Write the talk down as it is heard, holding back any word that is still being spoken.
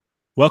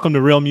Welcome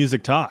to Real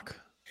Music Talk,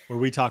 where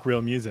we talk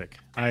real music.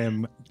 I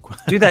am...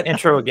 Do that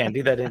intro again.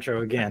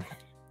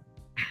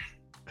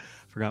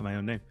 Forgot my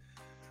own name.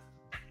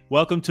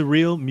 Welcome to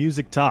Real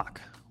Music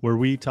Talk, where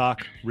we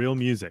talk real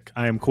music.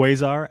 I am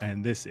Quasar,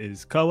 and this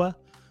is Koa.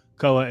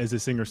 Koa is a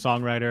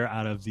singer-songwriter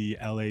out of the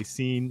LA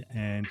scene,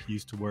 and he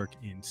used to work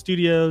in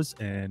studios.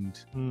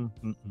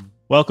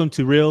 Welcome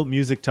to Real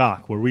Music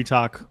Talk, where we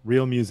talk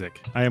real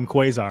music. I am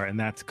Quasar, and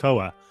that's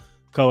Koa.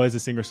 Koa is a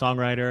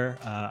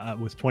singer-songwriter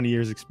with 20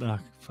 years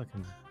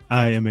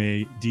I am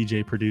a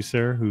DJ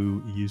producer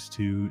who used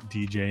to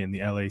DJ in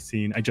the LA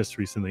scene. I just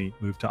recently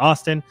moved to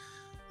Austin.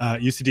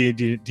 Used to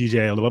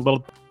DJ a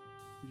little.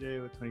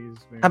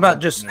 How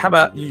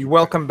about you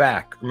welcome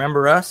back?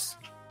 Remember us?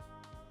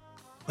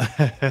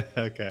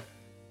 Okay.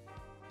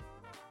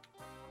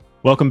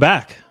 Welcome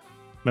back.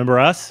 Remember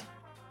us?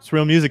 It's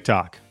Real Music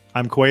Talk.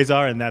 I'm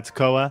Quasar, and that's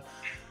Koa.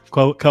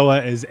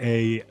 Koa is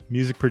a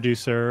music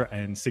producer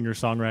and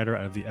singer-songwriter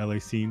out of the LA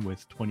scene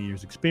with 20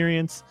 years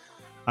experience.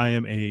 I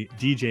am a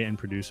DJ and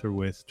producer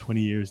with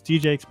 20 years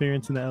DJ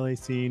experience in the LA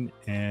scene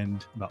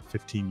and about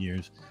 15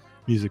 years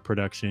music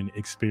production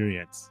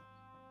experience.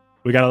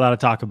 We got a lot to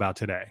talk about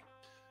today.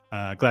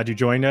 Glad you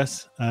joined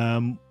us.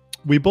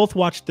 We both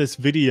watched this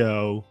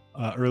video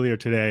earlier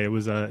today.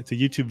 It's a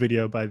YouTube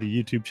video by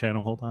the YouTube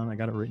channel. Hold on, I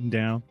got it written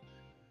down.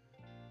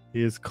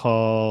 It is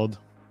called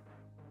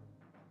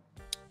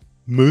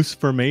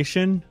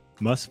Musformation.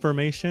 It's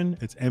Musformation.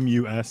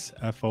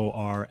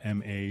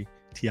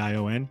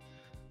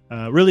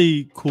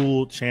 Really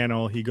cool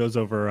channel. He goes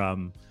over a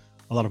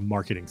lot of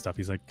marketing stuff.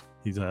 He's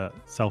a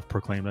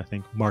self-proclaimed, I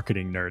think,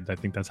 marketing nerd. I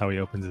think that's how he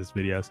opens his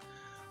videos.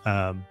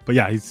 But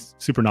yeah, he's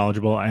super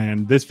knowledgeable.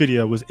 And this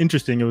video was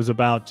interesting. It was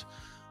about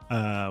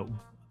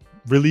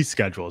release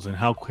schedules and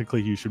how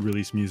quickly you should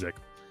release music.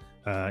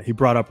 He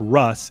brought up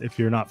Russ. If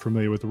you're not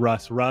familiar with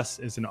Russ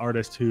is an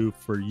artist who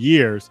for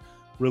years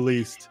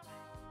released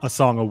a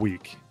song a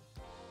week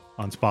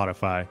on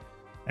Spotify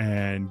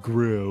and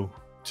grew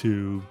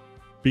to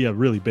be a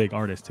really big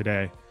artist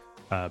today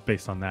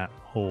based on that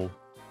whole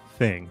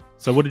thing.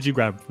 So what did you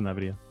grab from that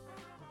video?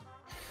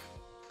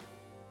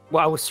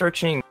 Well, I was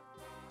searching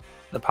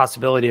the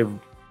possibility of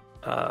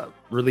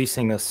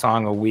releasing a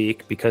song a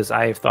week because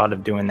I have thought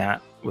of doing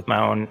that with my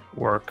own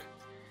work.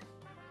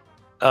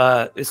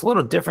 It's a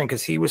little different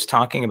because he was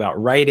talking about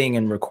writing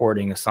and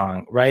recording a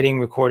song.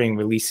 Writing, recording,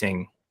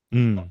 releasing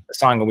a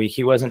song a week.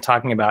 He wasn't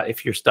talking about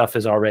if your stuff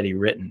is already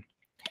written.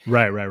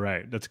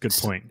 Right. That's a good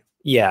point.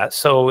 Yeah.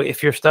 So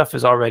if your stuff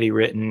is already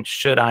written,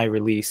 should I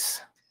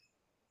release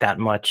that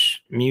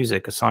much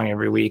music, a song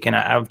every week? And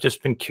I've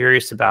just been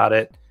curious about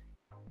it.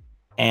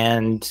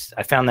 And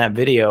I found that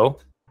video.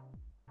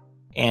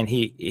 And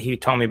he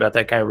told me about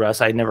that guy,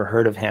 Russ. I'd never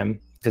heard of him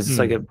because it's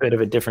like a bit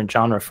of a different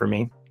genre for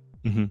me.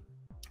 Mm-hmm.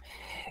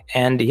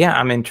 And yeah,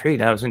 I'm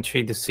intrigued. I was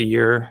intrigued to see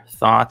your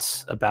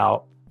thoughts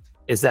about,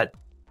 is that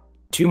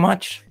too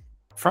much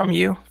from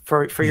you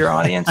for your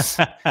audience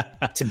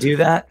to do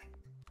that?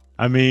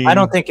 I mean, I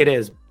don't think it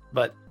is,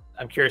 but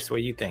I'm curious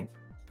what you think.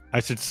 I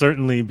should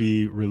certainly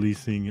be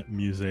releasing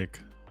music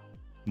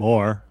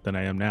more than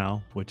I am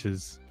now, which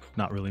is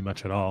not really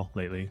much at all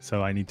lately.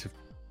 So I need to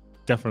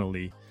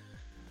definitely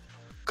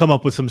come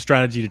up with some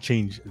strategy to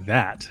change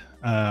that.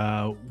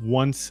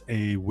 Once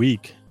a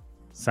week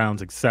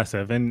sounds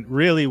excessive. And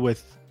really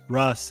with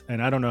Russ,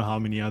 and I don't know how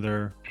many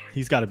other,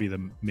 he's got to be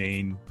the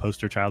main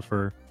poster child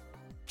for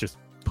just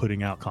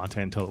putting out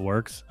content until it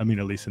works. I mean,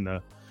 at least in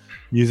the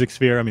music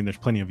sphere. I mean, there's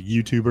plenty of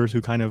YouTubers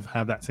who kind of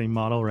have that same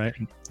model, right?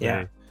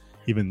 Yeah. They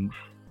even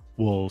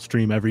will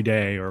stream every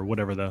day or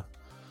whatever the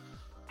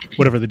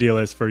deal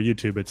is for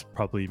YouTube. It's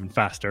probably even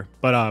faster.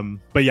 But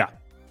yeah,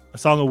 a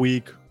song a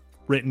week,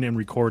 written and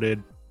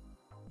recorded.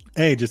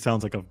 Just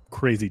sounds like a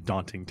crazy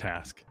daunting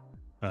task.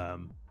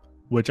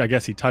 Which I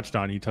guess he touched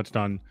on. He touched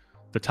on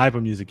the type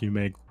of music you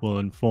make will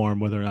inform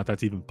whether or not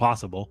that's even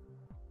possible,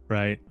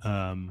 right?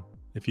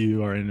 If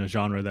you are in a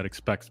genre that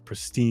expects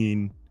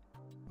pristine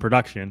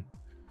production,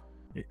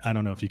 I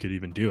don't know if you could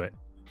even do it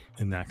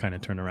in that kind of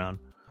turnaround.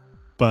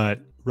 But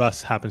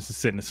Russ happens to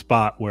sit in a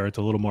spot where it's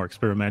a little more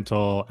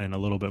experimental and a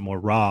little bit more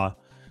raw,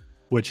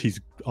 which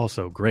he's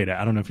also great at.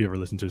 I don't know if you ever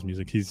listen to his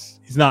music. He's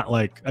not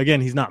like, again,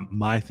 he's not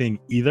my thing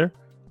either,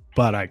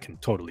 but I can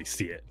totally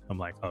see it. I'm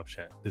like, oh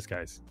shit, he's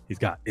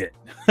got it.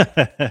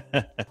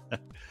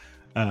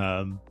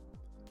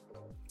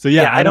 So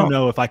yeah, I don't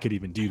know if I could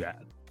even do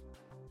that,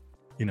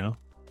 you know?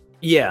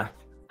 Yeah.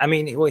 I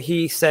mean, well,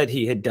 he said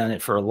he had done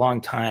it for a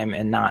long time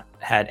and not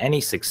had any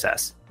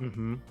success.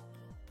 Mm-hmm.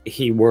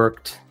 He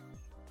worked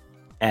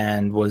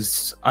and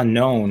was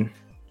unknown.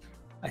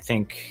 I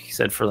think he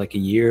said for like a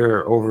year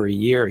or over a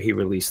year, he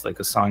released like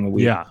a song a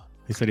week. Yeah.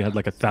 He said he had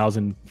like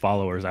 1,000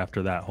 followers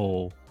after that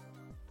whole,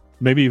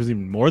 maybe it was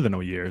even more than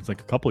a year. It's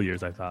like a couple of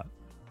years, I thought.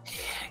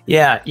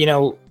 Yeah.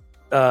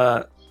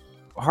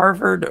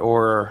 Harvard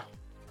or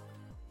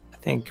I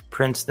think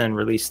Princeton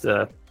released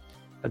a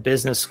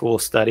business school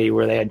study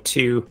where they had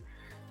two,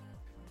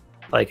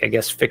 like, I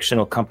guess,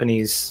 fictional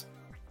companies.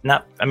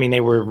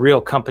 They were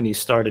real companies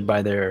started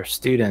by their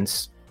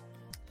students.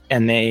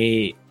 and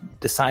they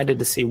decided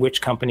to see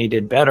which company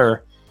did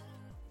better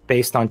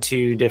based on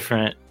two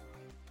different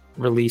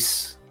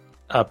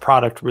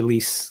product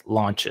release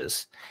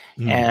launches.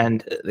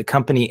 And the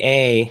company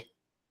A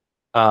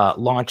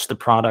launched the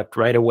product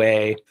right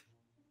away.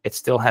 It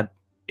still had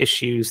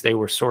issues they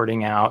were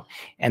sorting out,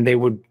 and they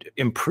would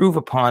improve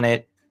upon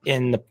it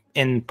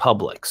in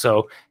public.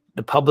 So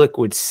the public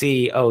would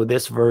see, oh,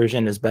 this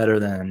version is better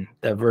than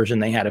the version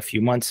they had a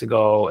few months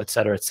ago, et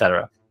cetera, et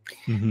cetera.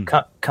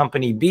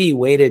 Company B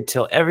waited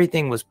till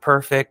everything was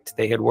perfect.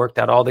 They had worked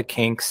out all the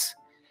kinks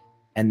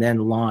and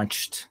then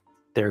launched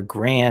their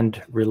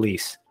grand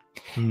release.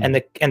 And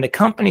the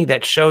company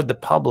that showed the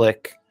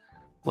public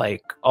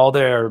like all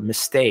their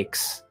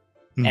mistakes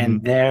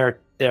and they're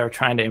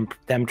trying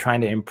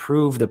to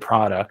improve the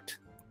product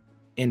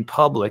in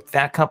public,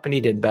 that company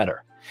did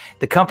better.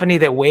 The company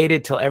that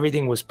waited till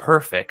everything was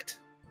perfect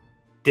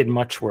did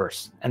much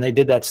worse. And they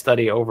did that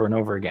study over and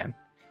over again,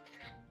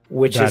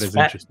 which is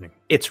interesting.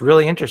 It's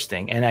really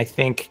interesting. And I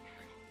think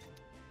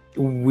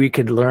we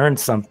could learn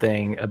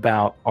something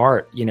about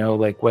art, you know,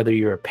 like whether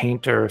you're a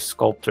painter,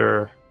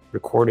 sculptor,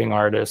 recording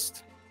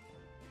artist,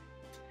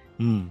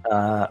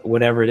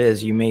 whatever it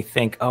is, you may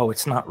think, oh,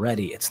 it's not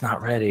ready. It's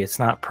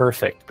not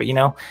perfect. But, you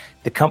know,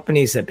 the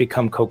companies that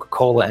become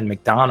Coca-Cola and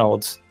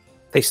McDonald's,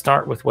 they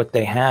start with what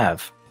they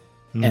have.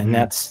 And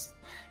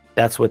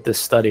that's what this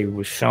study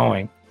was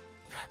showing.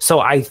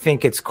 So I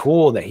think it's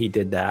cool that he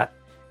did that.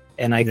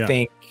 And I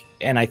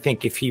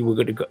think if he were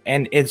going to go,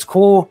 and it's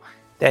cool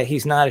that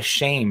he's not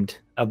ashamed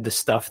of the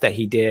stuff that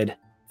he did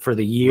for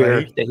the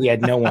year that he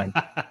had no one.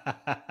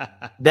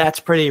 That's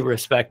pretty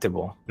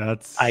respectable.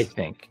 I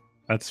think.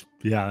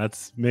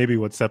 That's maybe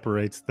what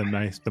separates the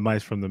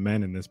mice from the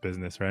men in this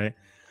business, right?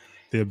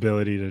 The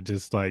ability to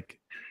just like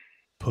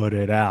put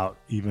it out,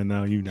 even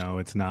though, you know,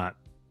 it's not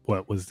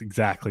what was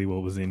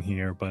in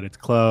here, but it's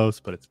close,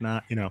 but it's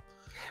not, you know.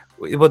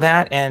 Well,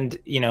 that, and,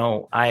 you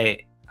know,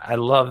 I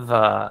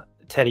love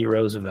Teddy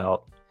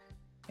Roosevelt,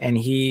 and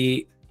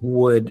he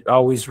would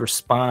always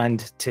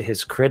respond to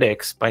his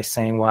critics by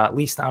saying, well, at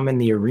least I'm in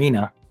the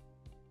arena.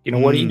 You know,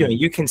 what are you doing?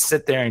 You can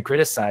sit there and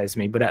criticize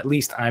me, but at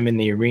least I'm in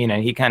the arena.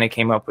 And he kind of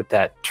came up with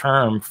that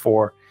term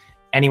for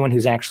anyone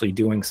who's actually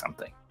doing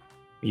something.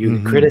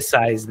 You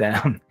criticize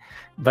them,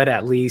 but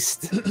at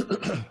least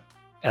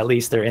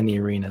they're in the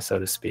arena, so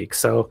to speak.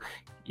 So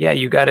yeah,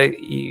 you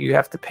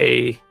have to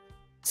pay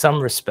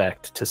some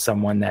respect to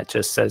someone that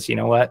just says, you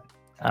know what,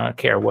 I don't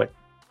care what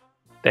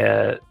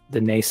the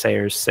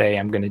naysayers say,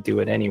 I'm going to do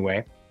it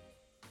anyway.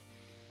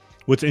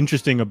 What's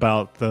interesting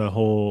about the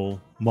whole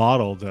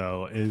model,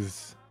 though,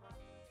 is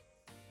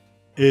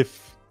I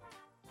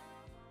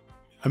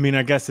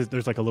guess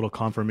there's like a little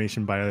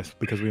confirmation bias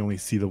because we only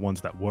see the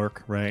ones that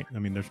work, right? I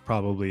mean, there's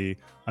probably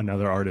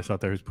another artist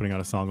out there who's putting out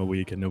a song a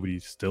week and nobody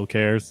still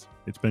cares.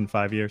 It's been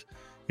 5 years,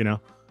 you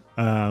know?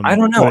 I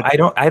don't know.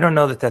 I don't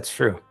know that that's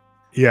true.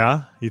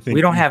 Yeah, you think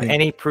we don't have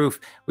any proof?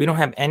 We don't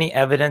have any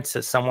evidence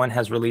that someone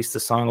has released a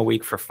song a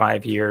week for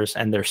 5 years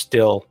and they're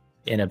still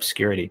in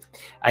obscurity.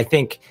 I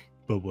think.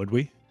 But would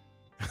we?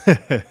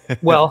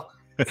 Well,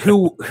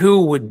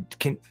 who would?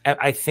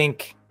 I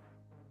think.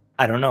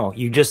 I don't know.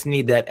 You just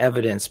need that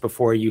evidence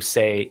before you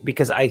say,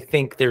 because I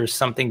think there's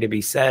something to be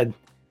said.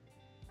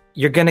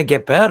 You're going to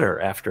get better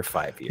after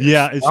 5 years.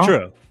 Yeah, it's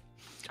true.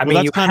 I mean,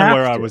 that's kind of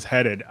where I was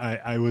headed.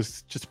 I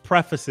was just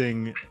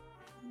prefacing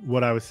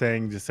what I was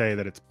saying to say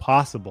that it's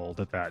possible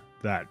that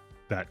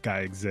guy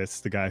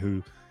exists, the guy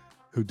who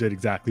did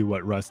exactly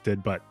what Russ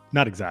did, but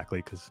not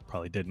exactly, because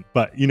probably didn't.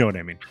 But you know what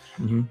I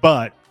mean.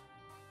 But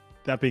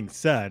that being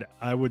said,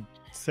 I would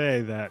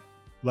say that,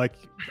 like,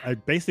 I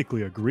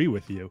basically agree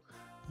with you.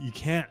 You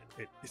can't,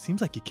 it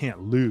seems like you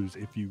can't lose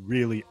if you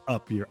really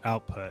up your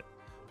output,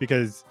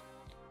 because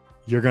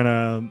you're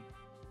gonna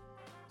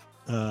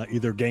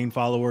either gain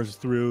followers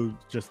through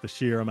just the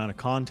sheer amount of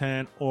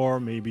content, or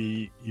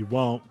maybe you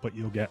won't, but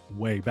you'll get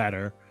way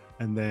better,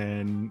 and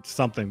then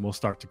something will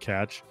start to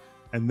catch.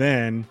 And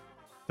then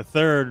the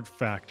third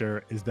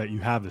factor is that you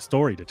have the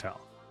story to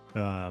tell,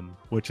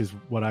 which is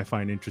what I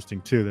find interesting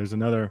too. There's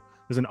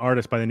an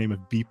artist by the name of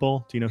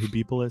Beeple. Do you know who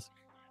Beeple is?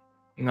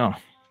 No.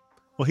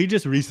 Well, he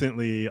just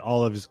recently,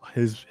 all of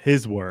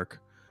his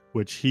work,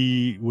 which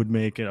he would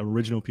make an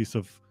original piece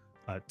of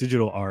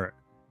digital art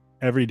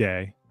every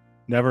day,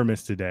 never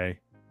missed a day,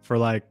 for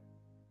like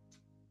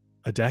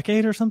a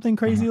decade or something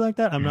crazy like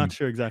that. I'm not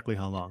sure exactly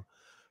how long,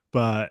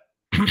 but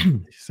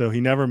so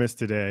he never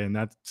missed a day, and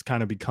that's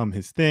kind of become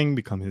his thing,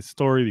 become his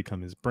story,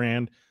 become his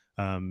brand.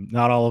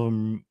 Not all of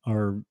them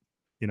are,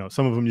 you know,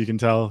 some of them you can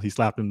tell he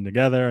slapped them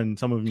together, and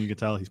some of them you can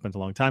tell he spent a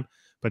long time,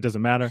 but it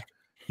doesn't matter.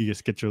 You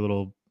just get your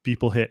little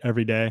Beeple hit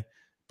every day.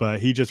 But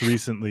he just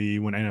recently,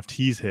 when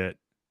NFTs hit,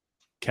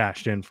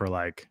 cashed in for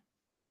like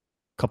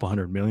a couple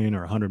 100 million or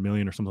 100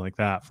 million or something like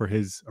that for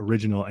his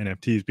original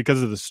NFTs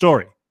because of the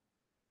story,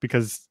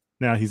 because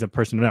now he's a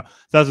person to know.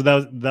 So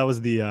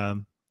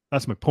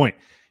that's my point.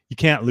 You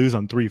can't lose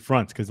on three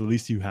fronts, because at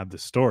least you have the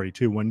story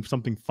too. When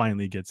something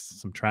finally gets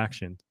some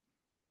traction,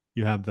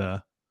 you have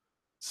the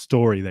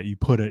story that you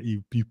put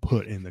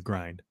in the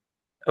grind.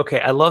 Okay,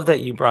 I love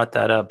that you brought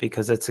that up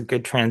because it's a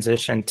good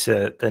transition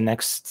to the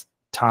next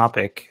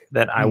topic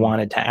that I Mm.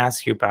 wanted to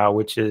ask you about,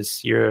 which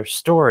is your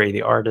story,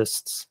 the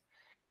artist's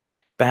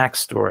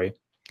backstory,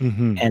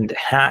 Hmm. and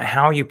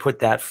how you put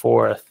that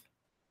forth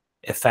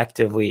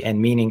effectively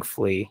and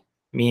meaningfully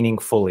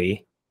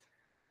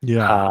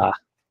Yeah. uh,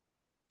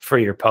 for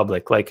your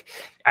public. Like,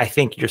 I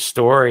think your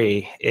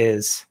story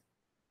is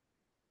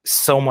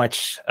so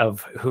much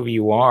of who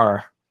you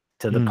are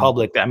to the Mm.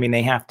 public. I mean,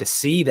 they have to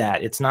see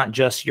that it's not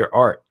just your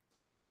art,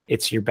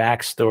 it's your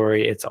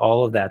backstory, it's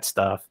all of that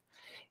stuff.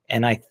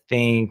 And I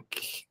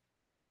think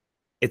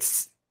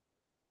it's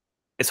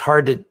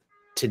hard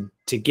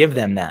to give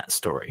them that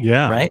story,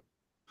 Yeah. right?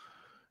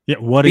 Yeah.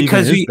 What even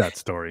Because is we that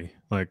story?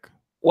 Like,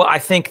 well, I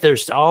think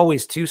there's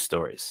always two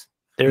stories.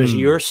 There's mm.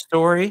 your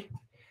story,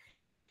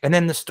 and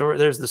then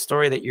there's the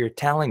story that you're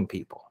telling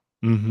people,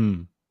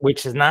 Hmm.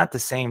 which is not the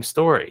same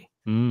story.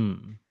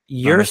 Mm. Not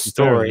Your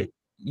necessarily.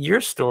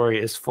 story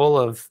is full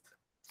of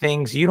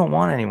things you don't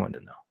want anyone to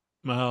know.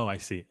 Oh, I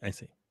see. I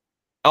see. Hmm.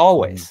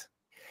 Always.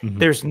 Hmm.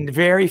 There's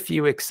very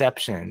few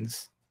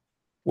exceptions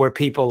where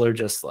people are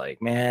just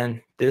like,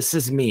 man, this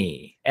is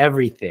me,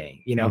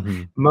 everything,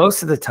 Hmm.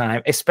 most of the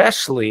time,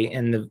 especially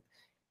in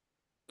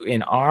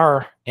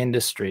our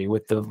industry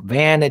with the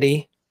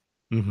vanity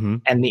Hmm.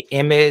 and the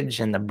image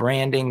and the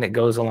branding that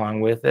goes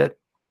along with it,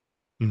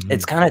 Hmm.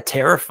 it's kind of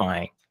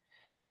terrifying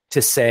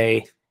to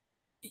say,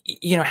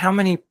 how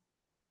many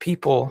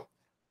people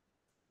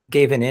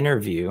gave an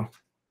interview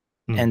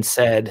Mm. and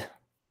said,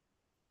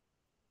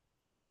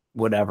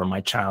 whatever,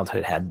 my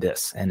childhood had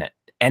this in it,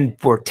 and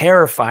were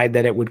terrified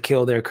that it would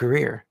kill their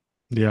career.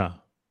 Yeah.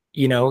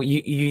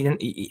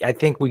 I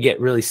think we get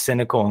really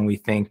cynical and we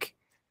think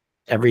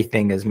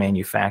everything is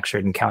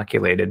manufactured and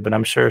calculated, but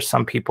I'm sure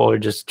some people are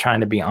just trying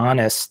to be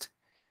honest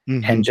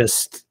Hmm. and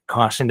just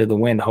caution to the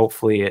wind.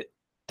 Hopefully it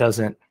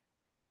doesn't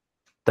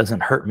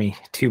hurt me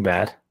too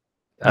bad,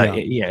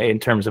 Yeah. in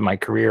terms of my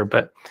career.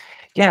 But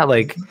yeah,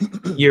 like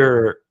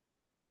your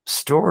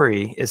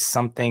story is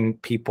something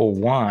people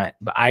want,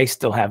 but I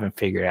still haven't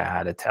figured out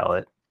how to tell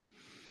it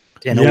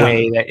in a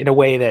Yeah.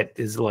 way that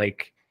is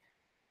like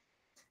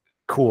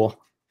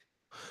cool.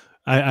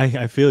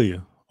 I feel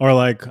you. Or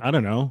like, I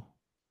don't know.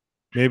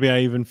 Maybe I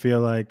even feel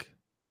like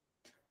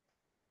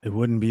it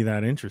wouldn't be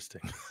that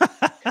interesting.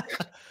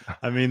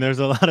 I mean, there's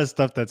a lot of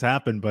stuff that's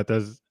happened, but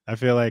I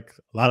feel like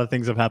a lot of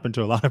things have happened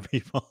to a lot of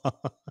people.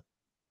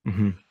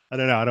 Mhm. I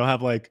don't know. I don't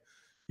have like,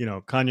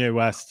 Kanye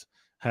West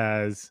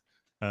has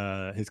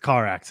his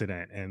car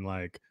accident and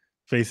like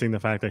facing the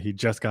fact that he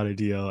just got a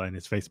deal and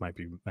his face might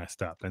be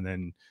messed up, and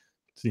then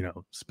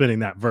spitting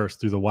that verse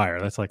through the wire.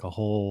 That's like a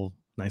whole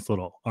nice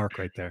little arc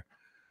right there.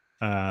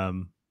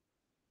 Um,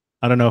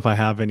 I don't know if I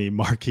have any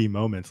marquee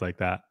moments like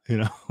that.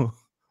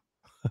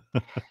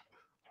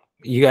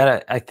 You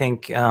gotta, I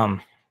think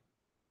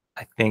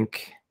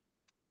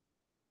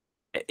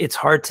it's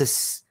hard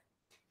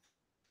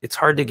it's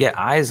hard to get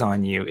eyes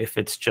on you if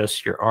it's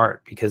just your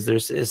art, because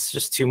it's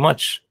just too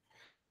much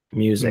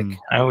music.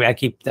 Mm, I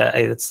keep that,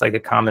 it's like a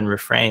common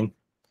refrain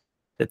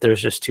that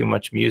there's just too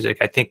much music.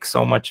 I think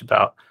so much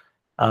about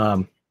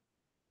um,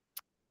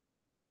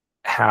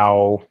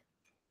 how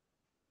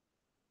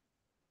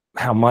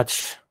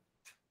much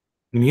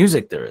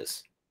music there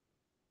is.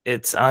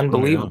 It's oh yeah.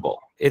 unbelievable.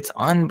 It's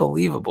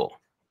unbelievable.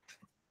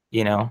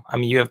 I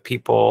mean, you have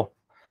people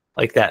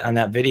like that on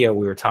that video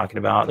we were talking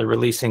about. They're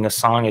releasing a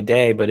song a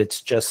day, but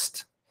it's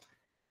just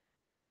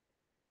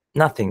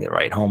nothing to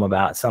write home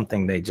about,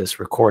 something they just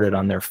recorded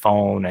on their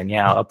phone and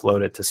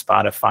upload it to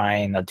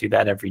Spotify, and they'll do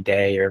that every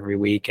day or every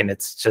week. And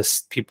it's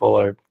just,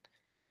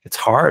 it's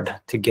hard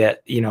to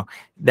get,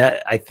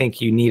 that I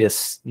think you need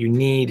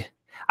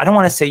I don't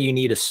want to say you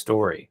need a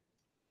story.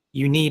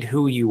 You need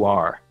who you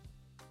are,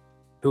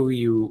 who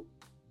you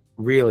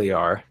really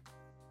are,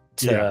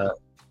 Yeah. to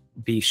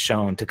be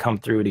shown, to come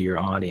through to your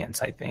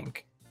audience, I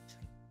think.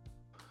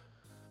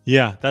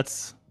 Yeah,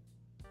 that's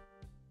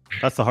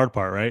the hard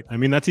part, right? I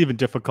mean, that's even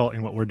difficult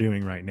in what we're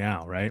doing right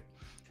now, right?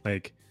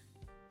 Like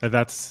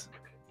that's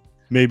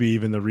maybe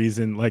even the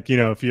reason, like,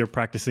 if you're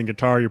practicing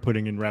guitar, you're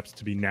putting in reps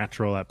to be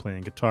natural at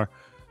playing guitar.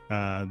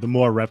 The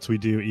more reps we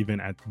do even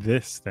at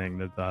this thing,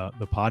 the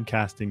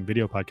podcasting,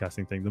 video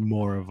podcasting thing, the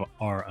more of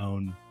our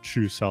own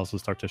true selves will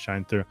start to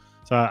shine through.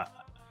 So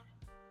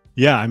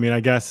yeah, I mean, I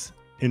guess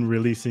in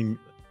releasing,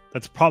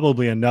 that's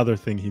probably another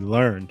thing he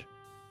learned,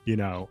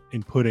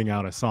 in putting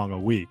out a song a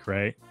week,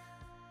 right?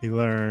 He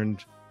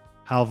learned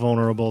how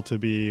vulnerable to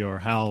be, or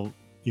how,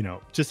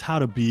 just how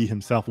to be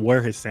himself,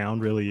 where his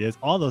sound really is.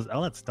 All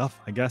that stuff,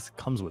 I guess,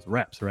 comes with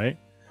reps, right?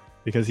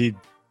 Because he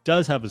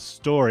does have a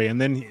story. And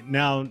then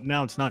now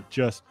it's not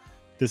just,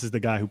 this is the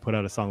guy who put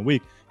out a song a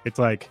week. It's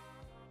like,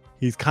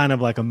 he's kind of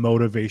like a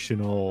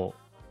motivational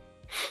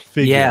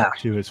figure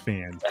to his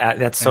fans.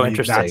 That's so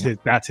interesting.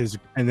 That's his,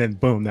 and then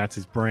boom, that's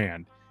his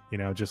brand,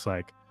 just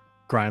like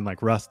Grind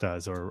Like Russ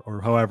does,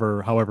 or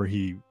however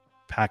he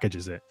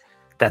packages it.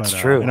 That's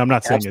true. And I'm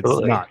not saying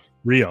Absolutely. It's not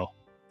real.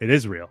 It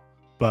is real,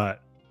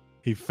 but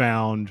he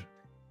found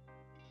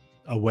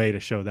a way to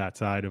show that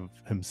side of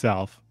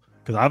himself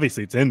because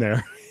obviously it's in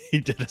there. He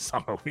did a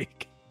song a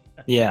week.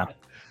 Yeah.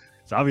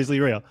 It's obviously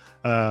real.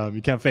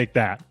 You can't fake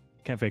that.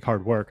 Can't fake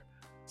hard work.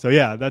 So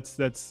yeah, that's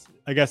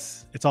I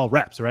guess it's all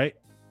reps, right?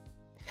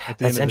 At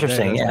the That's end of the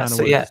day, interesting. that's Yeah. kind of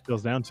So what yeah. it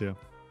goes down to.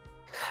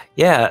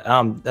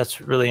 Yeah. That's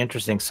really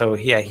interesting. So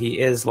yeah, he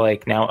is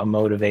like now a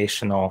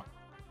motivational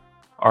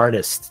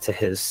artist to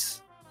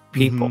his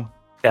people. Mhm.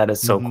 That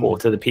is so Mhm. cool,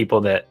 to the people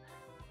that,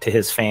 to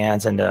his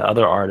fans and to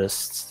other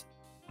artists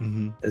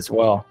Mhm. as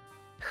well.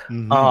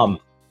 Mhm.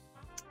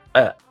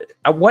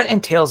 What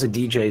entails a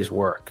DJ's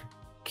work?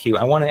 Q,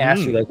 I want to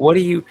ask you, Mm.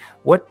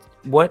 like,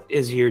 what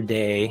is your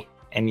day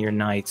and your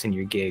nights and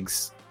your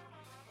gigs?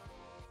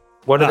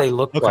 What do they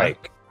look okay.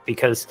 like?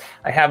 Because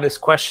I have this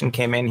question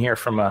came in here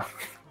from a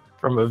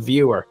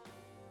viewer.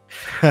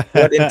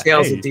 What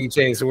entails a Hey.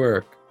 DJ's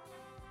work?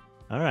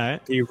 All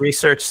right. Do you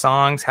research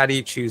songs? How do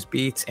you choose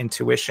beats,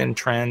 intuition,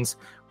 trends?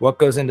 What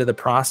goes into the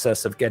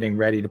process of getting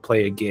ready to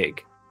play a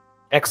gig?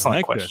 Excellent I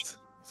like question. this.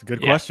 It's a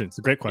good Yeah. question. It's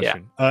a great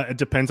question. It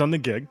depends on the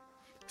gig.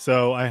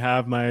 So I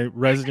have my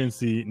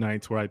residency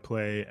nights where I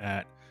play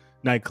at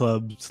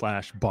nightclub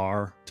 /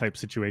 bar type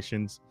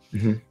situations.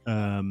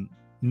 Mhm.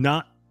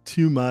 Not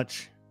too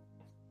much.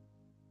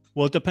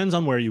 Well, it depends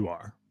on where you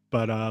are,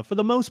 but for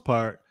the most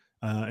part,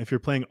 if you're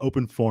playing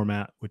open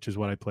format, which is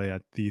what I play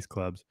at these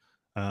clubs,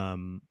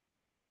 um,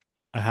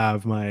 I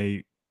have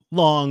my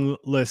long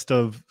list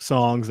of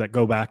songs that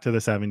go back to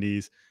the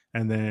 70s,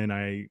 and then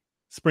I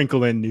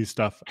sprinkle in new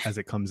stuff as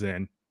it comes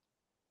in.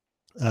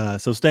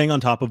 So staying on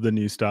top of the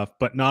new stuff,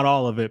 but not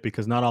all of it,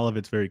 because not all of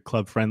it's very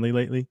club friendly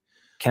lately.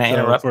 Can I So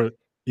interrupt?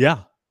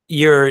 yeah,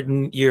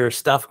 Your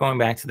stuff going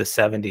back to the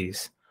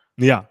 70s.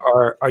 yeah.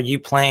 Are you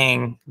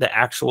playing the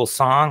actual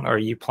song, or are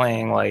you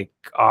playing like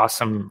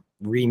awesome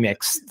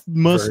remixed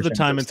Most of the versions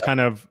time of it's stuff? kind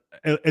of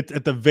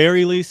at the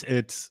very least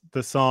it's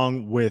the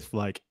song with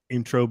like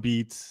intro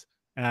beats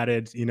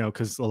added,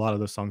 because a lot of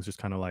those songs just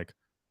kind of like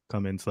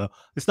come in slow.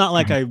 It's not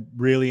like Mhm. I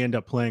really end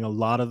up playing a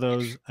lot of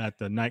those at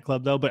the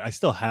nightclub though, but I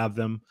still have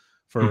them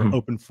for Mhm.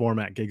 open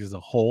format gigs as a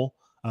whole.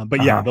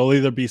 But yeah, Uh-huh. there'll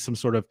either be some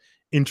sort of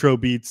intro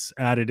beats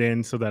added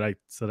in so that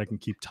I can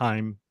keep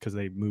time, because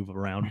they move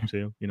around Mhm.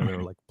 too,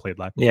 they're like played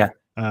live. Yeah.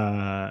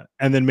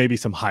 And then maybe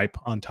some hype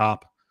on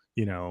top,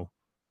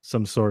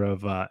 some sort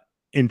of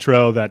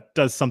intro that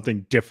does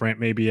something different.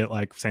 Maybe it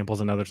like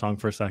samples another song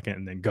for a second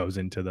and then goes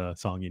into the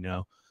song,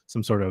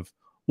 some sort of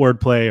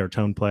wordplay or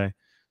tone play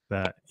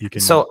that you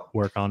can So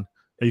work on.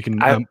 That you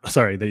can, I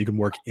that you can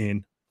work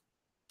in.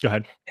 Go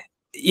ahead.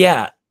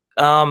 yeah,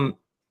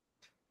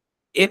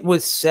 it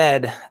was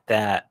said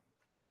that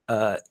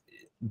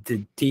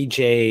the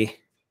DJ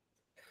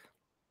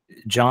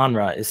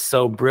genre is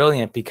so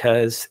brilliant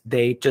because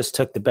they just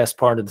took the best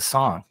part of the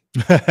song.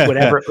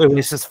 Whatever it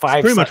was, just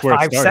It's pretty much where it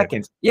 5 started.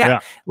 seconds.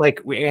 Yeah, Yeah.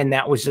 and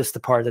that was just the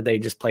part that they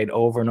just played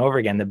over and over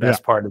again, the Yeah.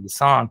 best part of the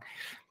song.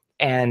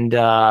 And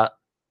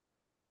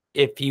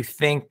if you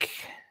think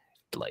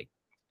like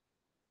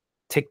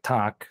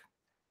TikTok,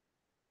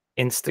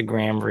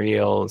 Instagram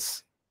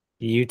Reels,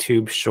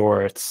 YouTube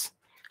Shorts,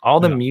 all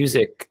the Yeah.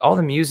 music,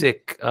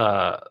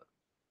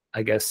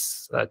 I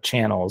guess,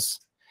 channels,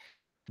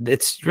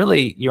 it's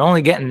really, you're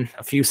only getting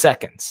a few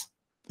seconds,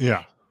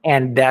 Yeah.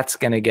 and that's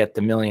going to get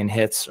the million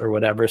hits or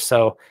whatever.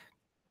 So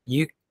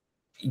you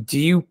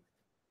do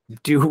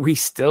we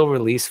still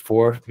release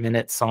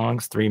 4-minute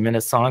songs,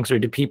 3-minute songs, or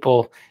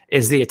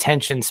is the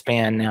attention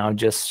span now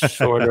just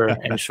shorter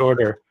and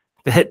shorter,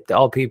 that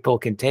all people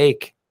can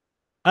take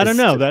I don't is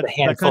know. just a That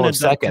handful kind of of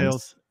seconds?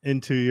 dovetails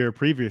into your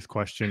previous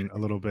question a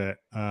little bit.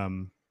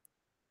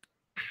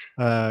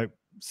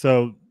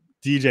 So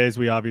DJs,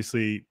 we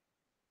obviously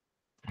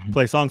Mhm.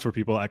 play songs for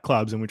people at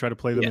clubs, and we try to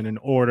play them Yeah. in an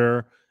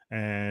order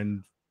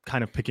and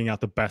kind of picking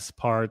out the best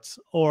parts,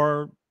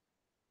 or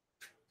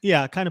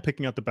kind of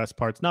picking out the best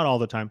parts, not all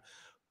the time.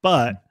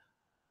 But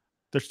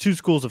there's two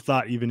schools of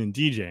thought even in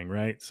DJing,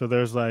 right? So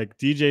there's like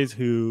DJs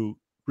who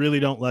really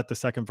don't let the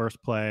second verse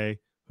play,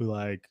 who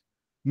like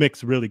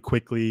mix really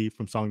quickly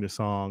from song to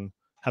song,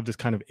 have this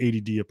kind of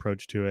ADD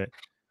approach to it.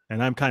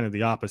 And I'm kind of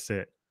the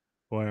opposite,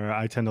 where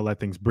I tend to let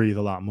things breathe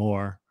a lot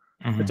more.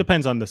 It Mhm.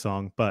 depends on the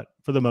song, but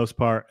for the most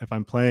part, if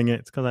I'm playing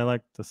it, it's because I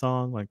like the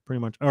song, like pretty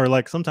much, or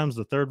like sometimes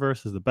the third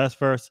verse is the best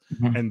verse,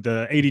 Mhm. and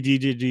the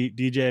ADD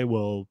DJ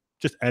will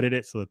just edit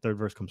it so the third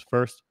verse comes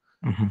first.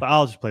 Mhm. But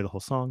I'll just play the whole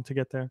song to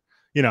get there.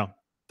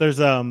 There's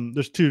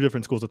two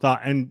different schools of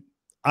thought, and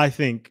I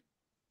think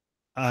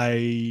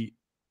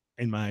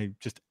in my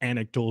just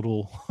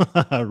anecdotal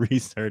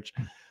research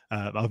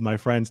of my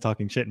friends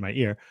talking shit in my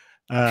ear,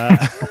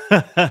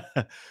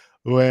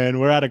 when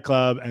we're at a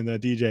club and the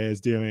DJ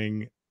is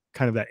doing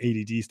kind of that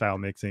ADD style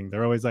mixing,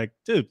 they're always like,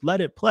 dude,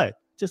 let it play.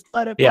 Just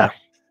let it play. Yeah.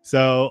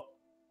 So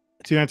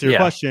to answer your Yeah.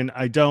 question,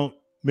 I don't,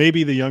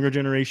 maybe the younger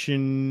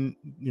generation,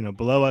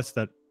 below us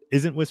that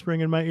isn't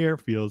whispering in my ear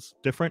feels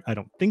different. I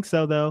don't think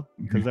so though,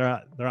 because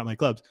they're at my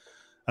clubs.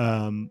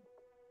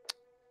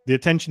 The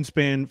attention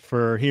span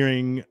for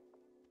hearing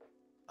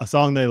a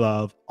song they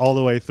love all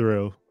the way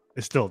through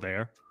is still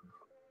there.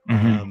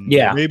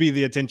 Yeah. Maybe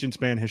the attention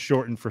span has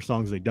shortened for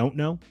songs they don't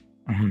know.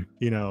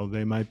 Mhm.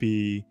 They might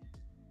be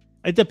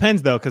It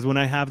depends though, because when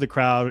I have the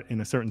crowd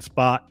in a certain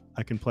spot,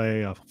 I can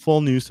play a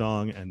full new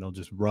song and they'll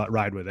just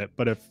ride with it.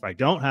 But if I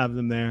don't have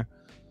them there,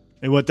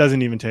 and what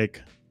doesn't even take,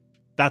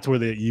 that's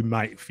where you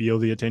might feel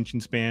the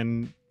attention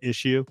span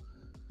issue.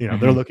 You know,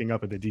 they're looking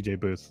up at the DJ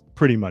booth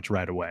pretty much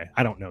right away.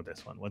 I don't know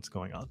this one. What's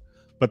going on?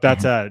 But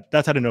that's at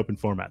an open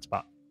format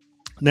spot.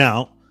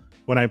 Now,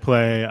 when I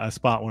play a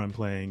spot where I'm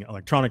playing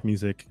electronic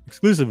music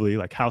exclusively,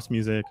 like house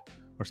music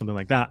or something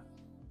like that,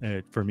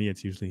 for me,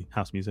 it's usually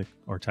house music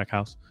or tech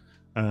house.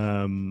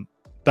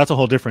 That's a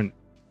whole different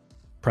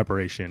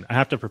preparation. I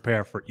have to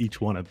prepare for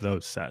each one of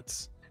those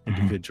sets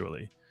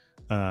individually.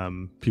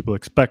 People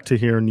expect to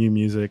hear new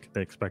music.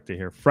 They expect to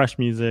hear fresh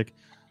music,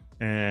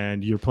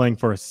 and you're playing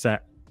for a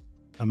set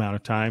amount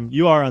of time.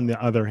 You are on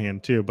the other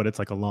hand too, but it's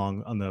like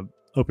on the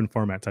open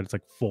format side, it's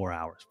like 4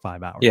 hours,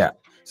 5 hours. Yeah.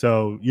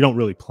 So you don't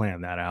really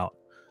plan that out.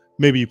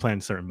 Maybe you plan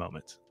certain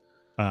moments.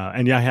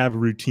 And I have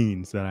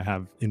routines that I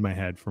have in my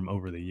head from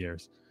over the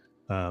years.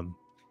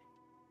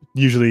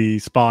 Usually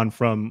spawn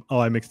from,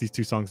 I mixed these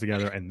two songs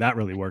together and that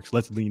really works.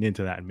 Let's lean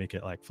into that and make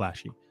it like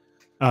flashy.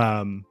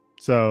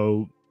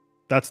 So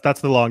that's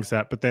the long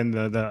set. But then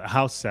the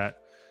house set,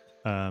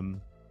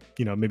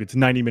 maybe it's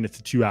 90 minutes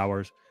to 2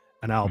 hours,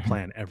 and I'll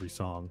plan every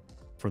song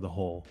for the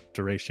whole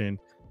duration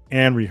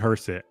and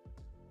rehearse it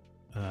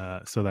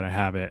so that I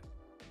have it,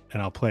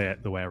 and I'll play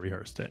it the way I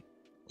rehearsed it.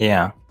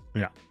 Yeah.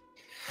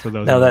 So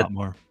those are a lot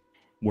more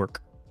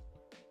work.